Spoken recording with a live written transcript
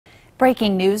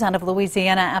Breaking news out of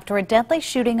Louisiana after a deadly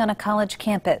shooting on a college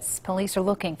campus. Police are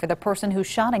looking for the person who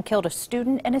shot and killed a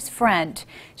student and his friend.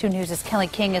 2 News' Kelly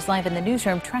King is live in the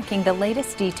newsroom tracking the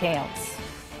latest details.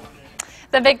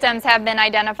 The victims have been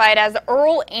identified as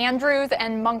Earl Andrews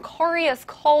and Moncarius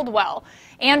Caldwell.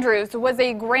 Andrews was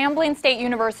a Grambling State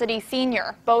University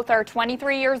senior. Both are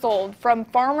 23 years old, from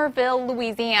Farmerville,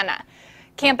 Louisiana.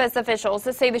 Campus officials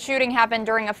say the shooting happened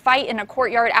during a fight in a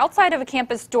courtyard outside of a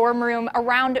campus dorm room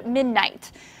around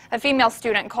midnight. A female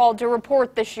student called to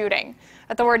report the shooting.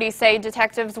 Authorities say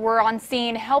detectives were on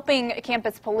scene helping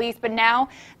campus police, but now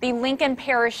the Lincoln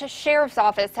Parish Sheriff's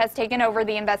Office has taken over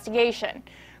the investigation.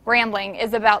 Grambling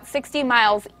is about 60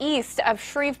 miles east of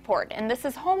Shreveport, and this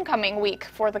is homecoming week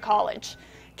for the college.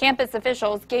 Campus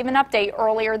officials gave an update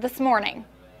earlier this morning.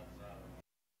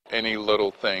 Any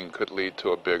little thing could lead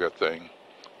to a bigger thing.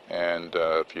 And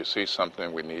if you see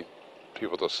something, we need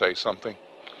people to say something.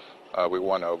 We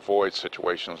want to avoid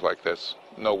situations like this.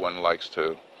 No one likes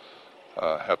to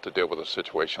have to deal with a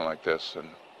situation like this and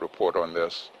report on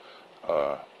this.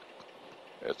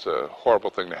 It's a horrible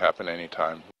thing to happen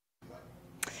anytime.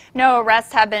 No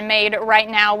arrests have been made right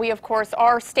now. We, of course,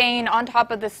 are staying on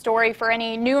top of this story. For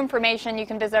any new information, you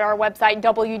can visit our website,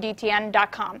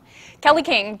 WDTN.com. Kelly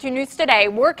King, 2 News Today,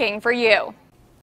 working for you.